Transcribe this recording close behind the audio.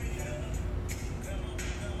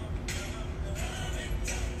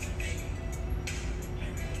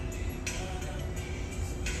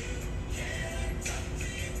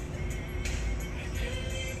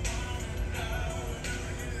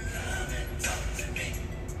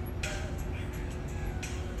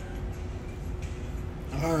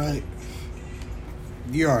All right.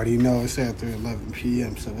 You already know it's after 11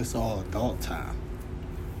 p.m., so it's all adult time.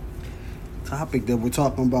 The topic that we're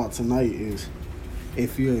talking about tonight is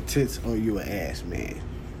if you're a tits or you an ass man.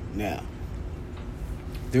 Now,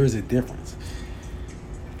 there's a difference.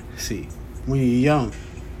 See, when you're young,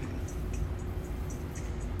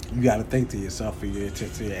 you got to think to yourself if you're a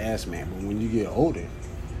tits or you're an ass man. But when you get older,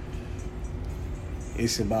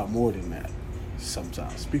 it's about more than that.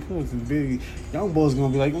 Sometimes because the big young boys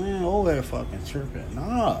gonna be like, man, old ass fucking tripping.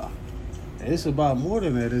 Nah, it's about more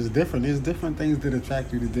than that. It's different. There's different things that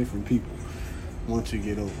attract you to different people once you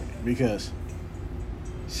get over it. Because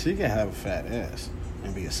she can have a fat ass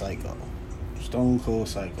and be a psycho, stone cold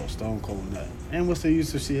psycho, stone cold nut. And what's the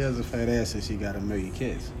use if she has a fat ass and she got 1 million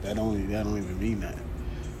kids? That don't even mean nothing.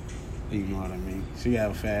 You know what I mean? She have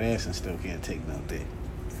a fat ass and still can't take no dick,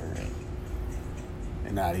 for real.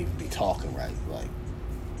 And not even be talking right, like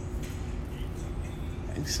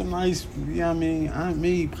it's some nice, you know what I mean?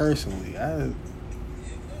 Me personally, I'ma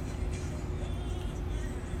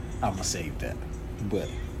save that. But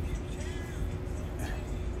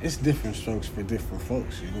it's different strokes for different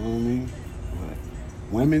folks, you know what I mean? But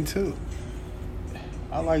women too.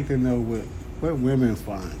 I like to know what women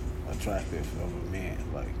find attractive of a man,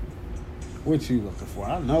 like what you looking for.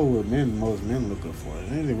 I know what most men looking for.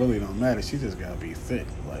 And it really don't matter. She just gotta be thick.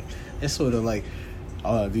 Like it's sort of like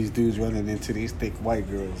these dudes running into these thick white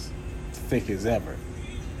girls, thick as ever.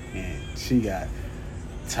 And she got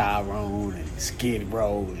Tyrone and Skid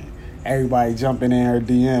Row and everybody jumping in her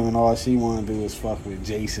DM and all she wanna do is fuck with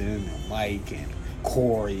Jason and Mike and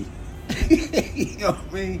Corey. You know what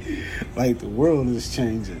I mean? Like the world is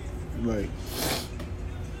changing. Like,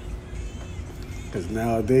 because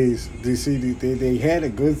nowadays, they had a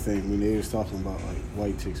good thing when they was talking about like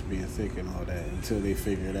white chicks being thick and all that until they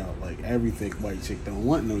figured out like every thick white chick don't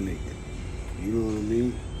want no nigga. You know what I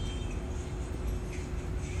mean?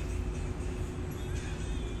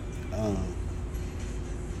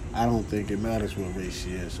 I don't think it matters what race she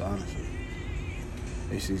is, honestly.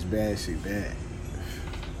 If she's bad, she's bad.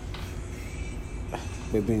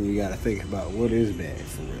 But then you gotta think about what is bad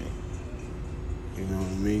for real. You know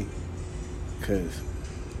what I mean? Because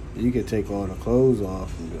you could take all the clothes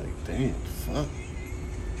off and be like, damn, fuck.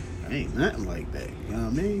 Ain't nothing like that. You know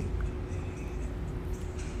what I mean?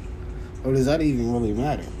 Or does that even really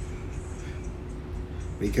matter?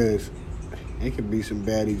 Because it could be some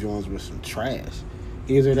baddie joints with some trash.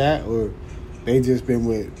 Either that or they just been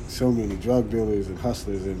with so many drug dealers and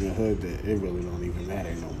hustlers in the hood that it really don't even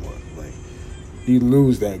matter no more. Like, you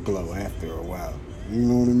lose that glow after a while. You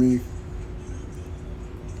know what I mean?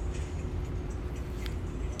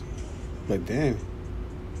 But then,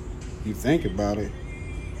 you think about it,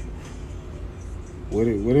 what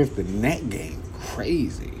if the net game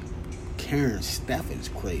crazy? Karen Steph is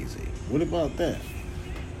crazy. What about that?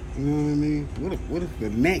 You know what I mean? What if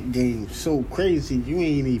the net game so crazy you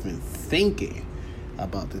ain't even thinking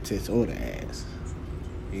about the tits or the ass?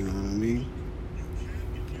 You know what I mean?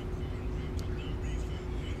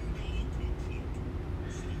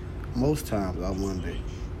 Most times I wonder,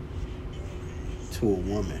 to a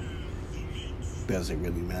woman, does it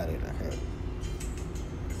really matter to her?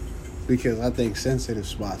 Because I think sensitive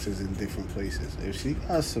spots is in different places. If she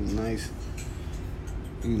got some nice,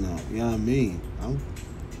 you know what I mean?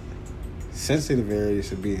 Sensitive areas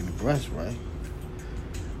should be in the breast, right?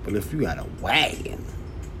 But if you got a wagon,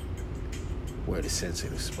 where the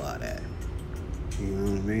sensitive spot at? You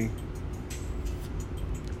know what I mean?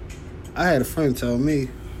 I had a friend tell me,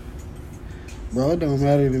 bro, it don't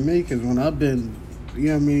matter to me because when I've been, you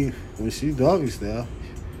know what I mean, when she doggy style,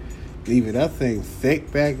 either that thing thick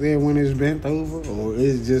back there when it's bent over, or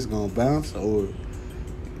it's just gonna bounce, or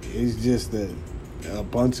it's just a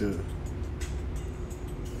bunch of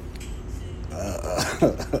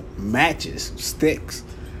matches, sticks.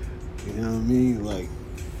 You know what I mean? Like,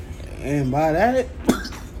 and by that,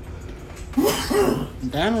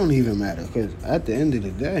 that don't even matter because at the end of the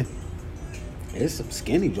day, there's some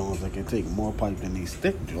skinny joints that can take more pipe than these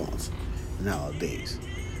thick joints nowadays.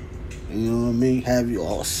 You know what I mean? Have you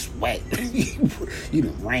all sweat. You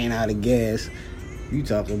done ran out of gas. You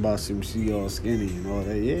talking about some she all skinny and all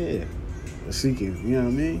that. Yeah. But she can, you know what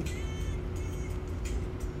I mean?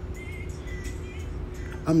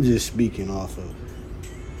 I'm just speaking off of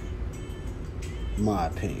my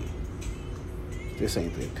opinion. This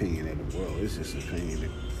ain't the opinion of the world. It's just the opinion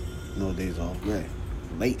that No Days Off Gray.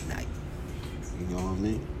 Late night. You know what I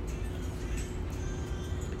mean?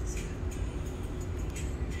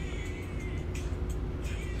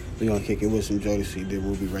 We're gonna kick it with some Jodeci, then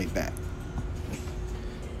we'll be right back.